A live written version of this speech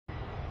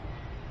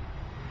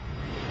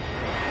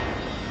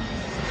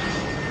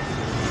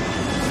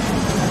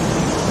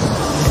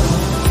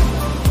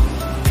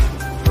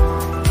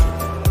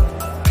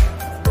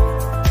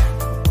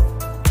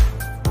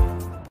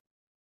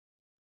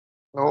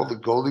the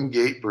Golden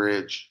Gate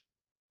Bridge.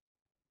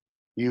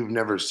 You've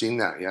never seen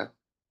that yet?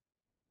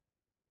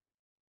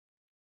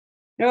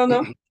 Oh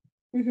no.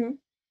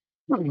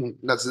 Mm-hmm.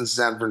 That's in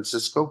San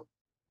Francisco,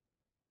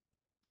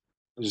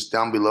 just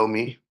down below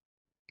me,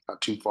 not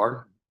too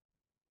far.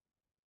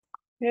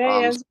 Yeah,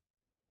 Um, yes.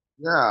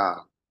 yeah,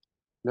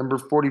 number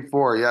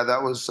 44. Yeah,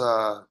 that was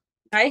I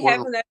have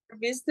Portland. never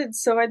visited,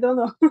 so I don't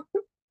know.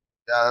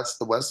 Yeah, that's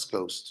the West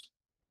Coast,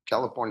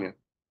 California.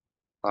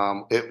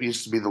 It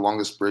used to be the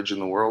longest bridge in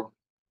the world.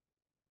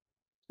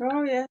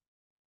 Oh yeah.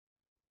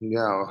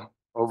 Yeah,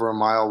 over a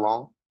mile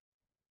long.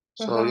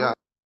 So Uh-huh. yeah,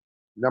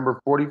 number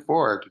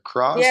 44 to Yes,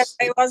 cross.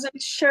 I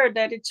wasn't sure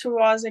that it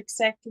was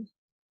exactly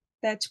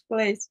that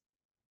place.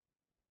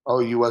 Oh,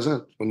 you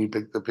wasn't when you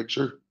picked the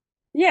picture?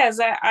 Yes,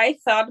 I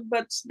thought,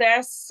 but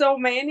there's so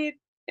many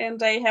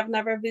and I have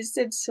never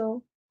visited,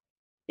 so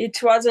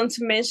it wasn't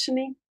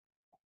mentioning.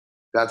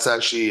 That's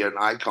actually an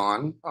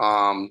icon.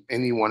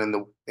 Anyone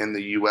in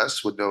the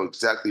US would know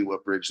exactly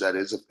what bridge that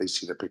is if they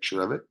see the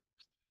picture of it.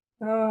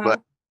 But Uh-huh.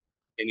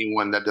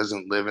 anyone that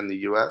doesn't live in the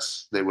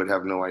US, they would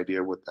have no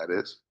idea what that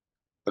is.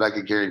 But I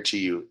could guarantee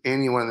you,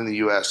 anyone in the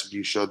US, if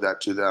you showed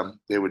that to them,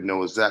 they would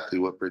know exactly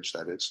what bridge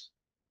that is.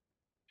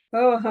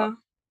 Uh, Uh-huh.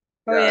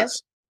 Oh yeah, yes.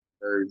 it's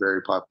very,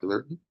 very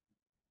popular.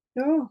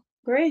 Oh,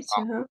 great.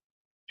 Uh, Uh-huh.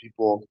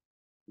 People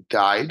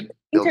died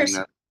building Interesting.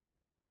 that.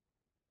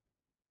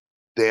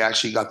 They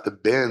actually got the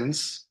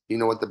bends. You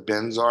know what the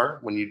bends are?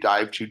 When you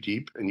dive too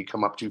deep and you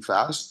come up too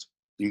fast,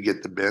 you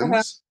get the Uh-huh.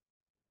 bends.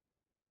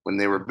 When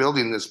they were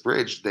building this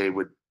bridge,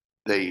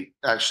 they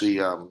actually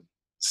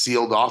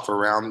sealed off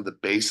around the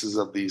bases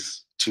of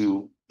these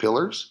two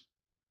pillars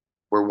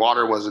where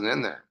water wasn't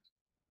in there.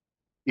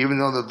 Even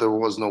though that there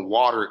was no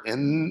water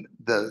in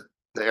the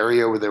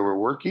area where they were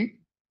working,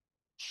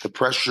 the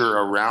pressure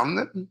around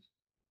them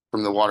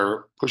from the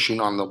water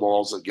pushing on the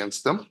walls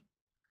against them,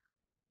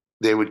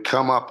 they would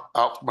come up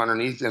out from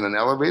underneath in an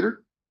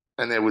elevator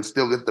and they would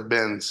still get the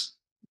bends.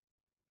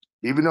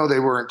 Even though they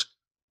weren't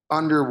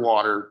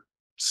underwater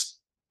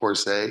per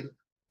se,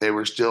 they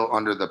were still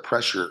under the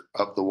pressure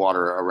of the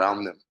water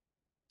around them.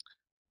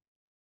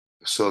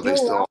 So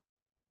Oh wow.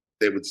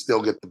 they would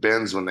still get the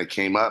bends when they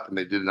came up and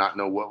they did not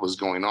know what was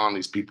going on.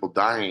 These people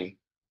dying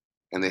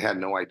and they had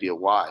no idea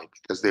why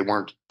because they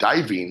weren't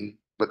diving,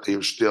 but they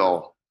were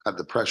still had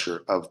the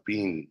pressure of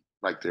being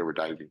like they were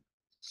diving.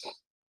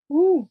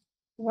 Ooh,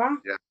 wow.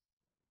 Yeah.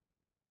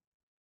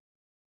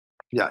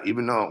 Yeah.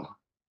 Even though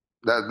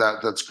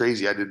that's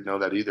crazy. I didn't know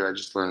that either. I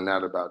just learned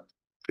that about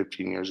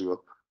 15 years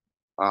ago.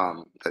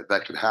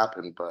 That could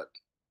happen, but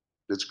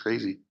it's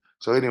crazy.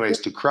 So, anyways,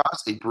 to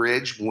cross a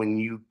bridge when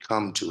you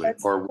come to it,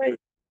 That's or great.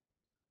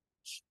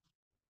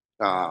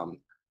 um,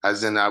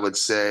 as in, I would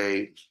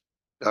say,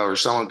 or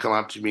someone come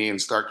up to me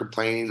and start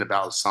complaining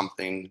about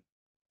something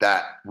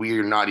that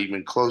we're not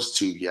even close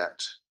to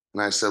yet.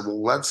 And I said,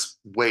 well, let's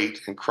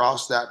wait and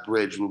cross that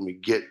bridge when we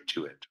get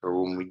to it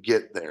or when we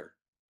get there.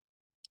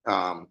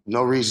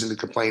 No reason to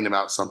complain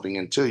about something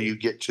until you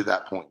get to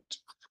that point,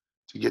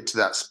 to get to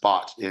that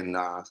spot in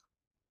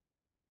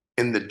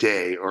the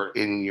day or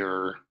in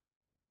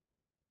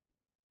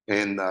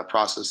the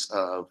process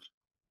of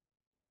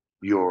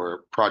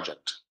your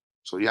project.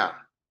 So yeah,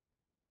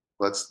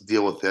 let's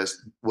deal with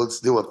this. Let's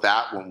deal with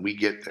that when we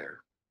get there.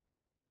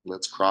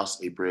 Let's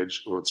cross a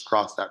bridge, or let's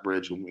cross that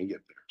bridge when we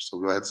get there. So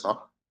go ahead,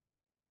 Saul.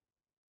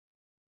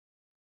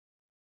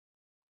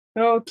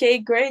 Okay,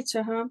 great.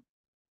 Uh-huh.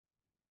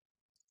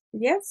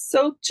 Yes,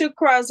 so to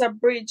cross a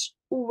bridge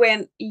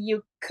when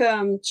you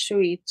come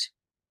to it.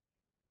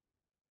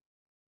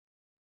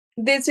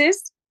 This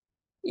is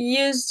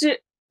used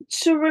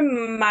to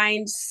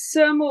remind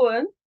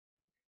someone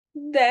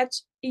that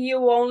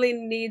you only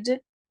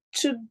need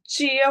to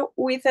deal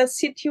with a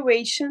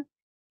situation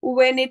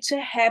when it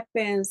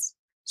happens.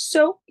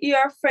 So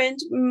your friend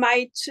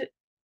might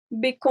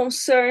be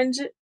concerned,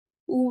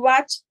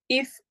 what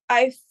if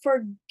I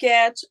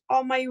forget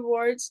all my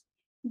words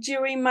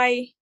during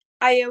my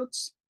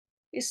IELTS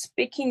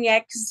speaking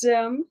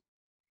exam?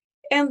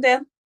 And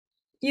then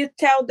you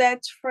tell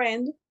that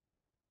friend,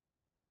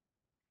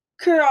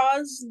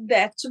 cross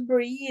that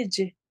bridge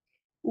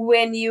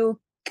when you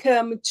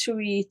come to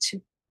it.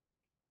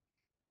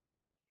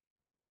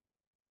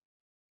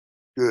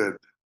 Good.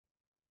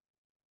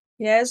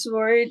 Yes,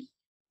 word,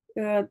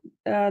 uh,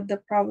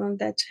 the problem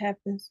that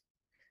happens.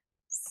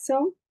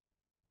 So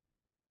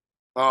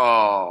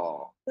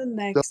Oh, the the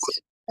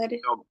next, that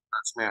is, milk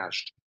got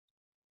smashed.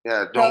 Yeah,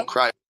 uh, don't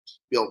cry.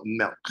 Spilt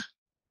milk.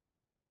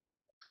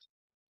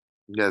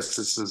 Yes,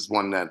 this is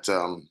one that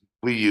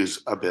we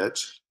use a bit.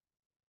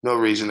 No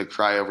reason to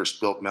cry over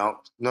spilt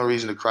milk. No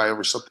reason to cry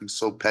over something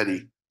so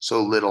petty,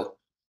 so little.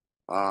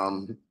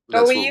 oh,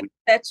 That's we what use we.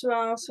 that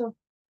one also.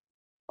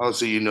 Oh,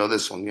 so you know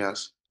this one?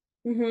 Yes.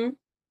 Mm-hmm.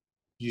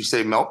 You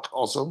say milk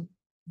also?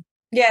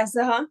 Yes,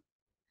 uh-huh.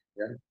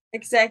 Yeah.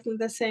 Exactly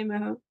the same.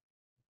 Uh-huh.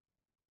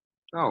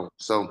 Oh,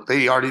 so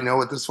they already know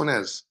what this one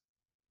is.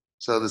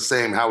 So the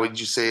same. How would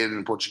you say it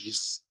in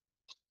Portuguese?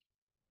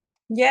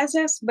 Yes,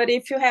 yes. But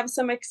if you have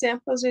some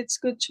examples, it's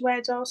good to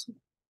add also.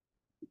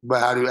 But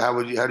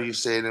how do you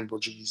say it in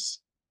Portuguese?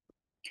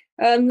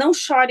 Não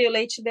chore o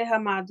leite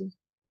derramado.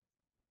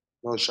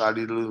 No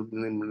shadi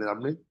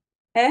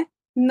É?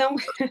 Não.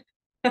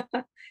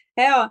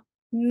 É, ó.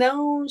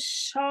 Não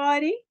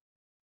chore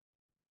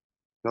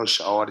no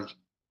shawty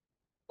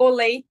o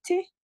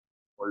leite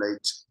or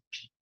late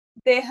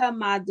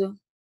derramado.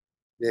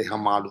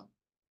 derramado.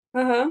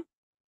 Uh-huh.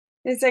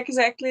 It's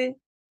exactly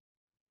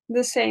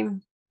the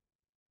same.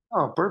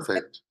 Oh,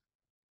 perfect.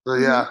 So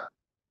Mm-hmm. yeah.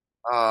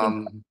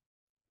 Um,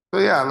 so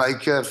yeah,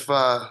 like if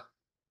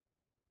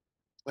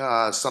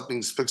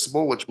something's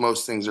fixable, which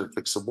most things are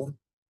fixable,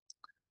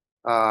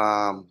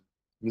 um,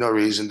 no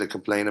reason to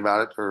complain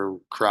about it or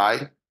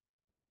cry,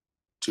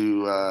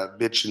 to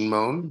bitch and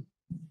moan.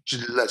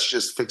 Let's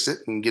just fix it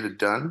and get it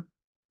done.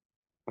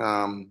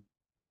 Um,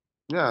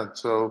 yeah.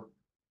 So,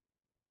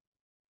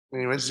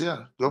 anyways,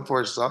 yeah, go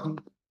for it, son.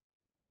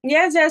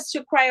 Yes, yes,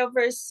 to cry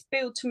over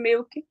spilt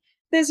milk.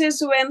 This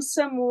is when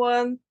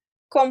someone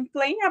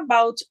complain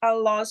about a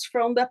loss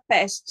from the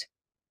past.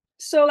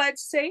 So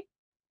let's say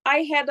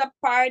I had a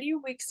party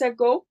weeks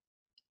ago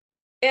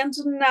and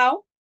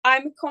now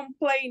I'm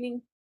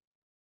complaining.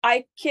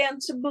 I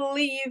can't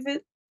believe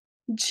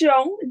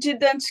John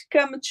didn't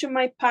come to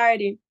my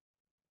party.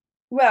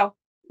 Well,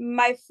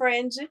 my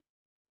friend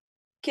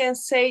can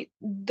say,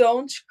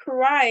 don't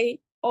cry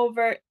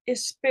over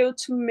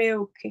spilt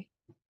milk.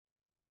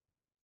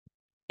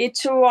 It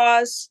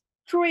was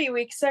 3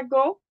 weeks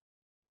ago.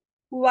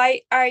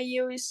 Why are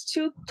you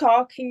still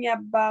talking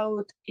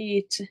about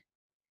it?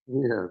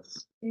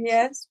 Yes.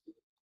 Yes.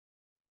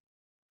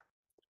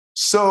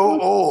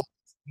 So old,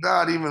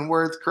 not even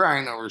worth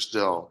crying over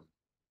still.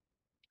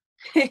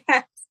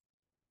 Yes.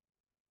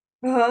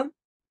 Uh-huh.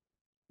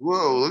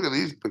 Whoa, look at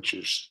these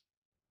pictures.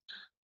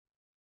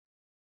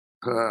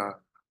 Uh,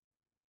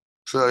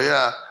 so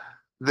yeah,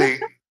 the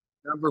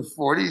number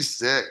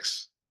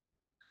 46.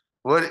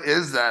 What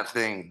is that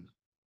thing?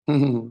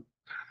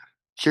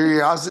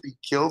 Curiosity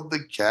killed the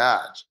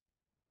cat.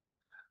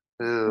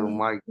 Oh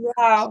my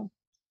Wow.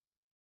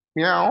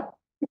 meow.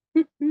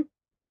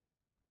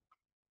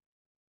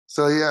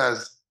 So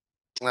yes,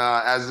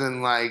 as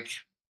in like,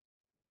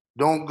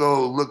 don't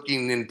go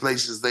looking in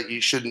places that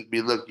you shouldn't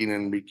be looking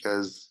in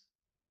because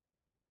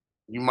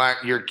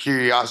your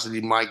curiosity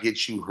might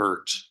get you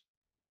hurt.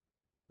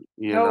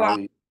 You Oh, wow.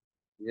 know,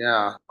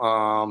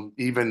 yeah.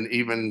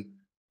 Even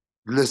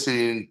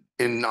listening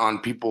in on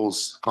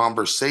people's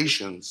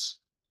conversations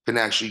can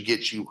actually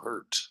get you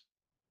hurt.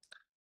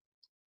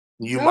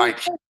 You Oh,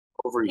 might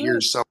overhear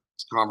good.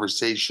 someone's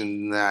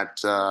conversation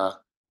that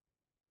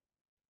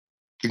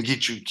can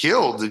get you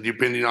killed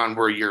depending on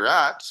where you're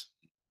at.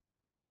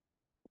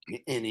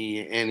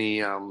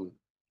 Any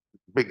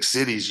big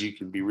cities, you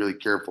can be really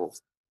careful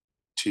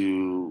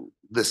to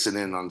listen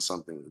in on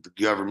something, the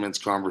government's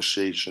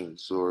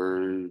conversations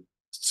or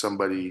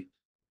somebody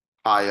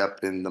high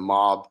up in the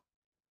mob.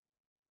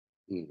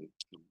 Mm.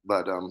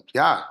 But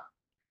yeah,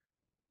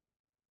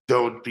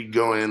 don't be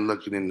going and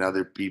looking in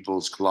other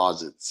people's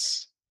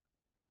closets.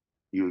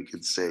 You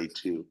could say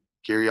too.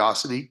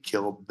 Curiosity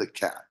killed the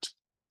cat.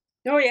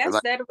 Oh, I yes,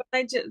 like that what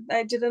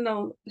I didn't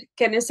know.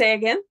 Can you say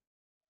again?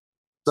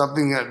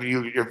 something that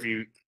if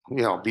you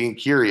being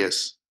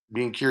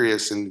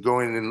curious and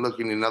going and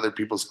looking in other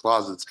people's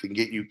closets can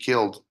get you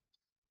killed.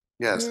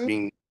 Yes, Mm.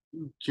 being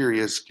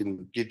curious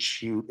can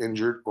get you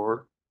injured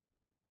or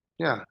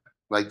yeah,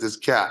 like this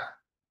cat.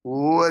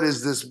 What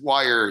is this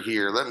wire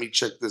here? Let me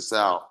check this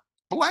out.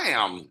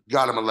 Blam!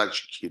 Got him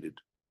electrocuted.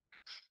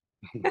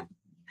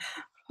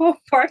 Oh,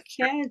 poor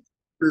cat.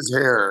 His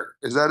hair.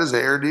 Is that his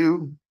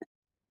hairdo?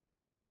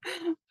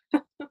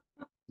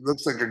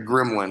 Looks like a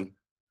gremlin.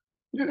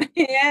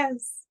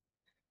 Yes.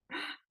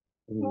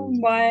 Oh,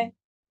 my.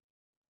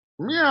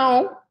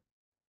 Meow.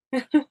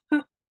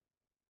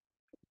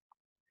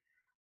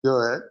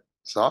 Go ahead.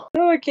 Stop.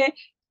 Oh, okay.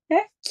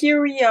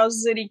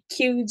 Curiosity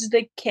killed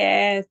the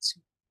cat.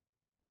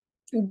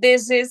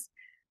 This is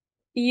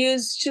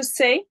used to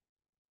say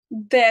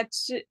that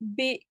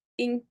be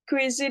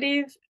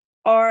inquisitive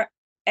or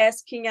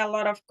asking a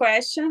lot of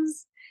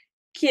questions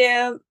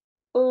can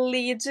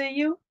lead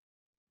you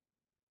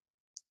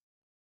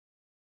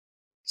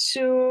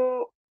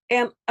to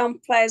an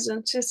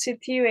unpleasant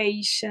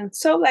situation.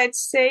 So let's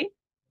say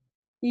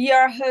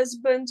your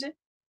husband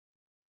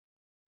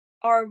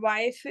or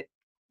wife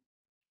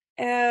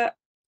uh,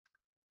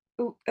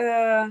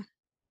 uh,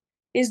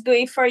 is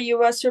doing for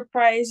you a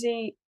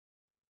surprising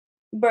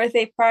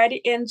birthday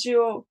party and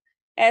you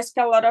ask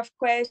a lot of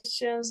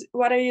questions.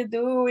 What are you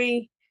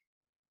doing?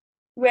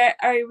 Where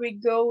are we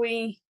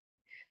going?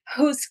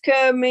 Who's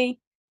coming?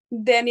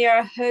 Then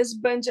your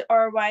husband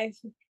or wife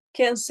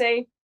can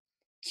say,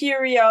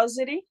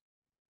 curiosity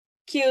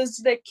kills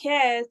the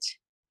cat,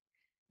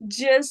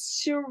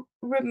 just to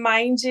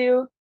remind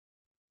you,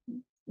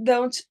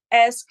 don't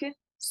ask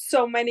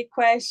so many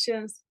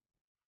questions.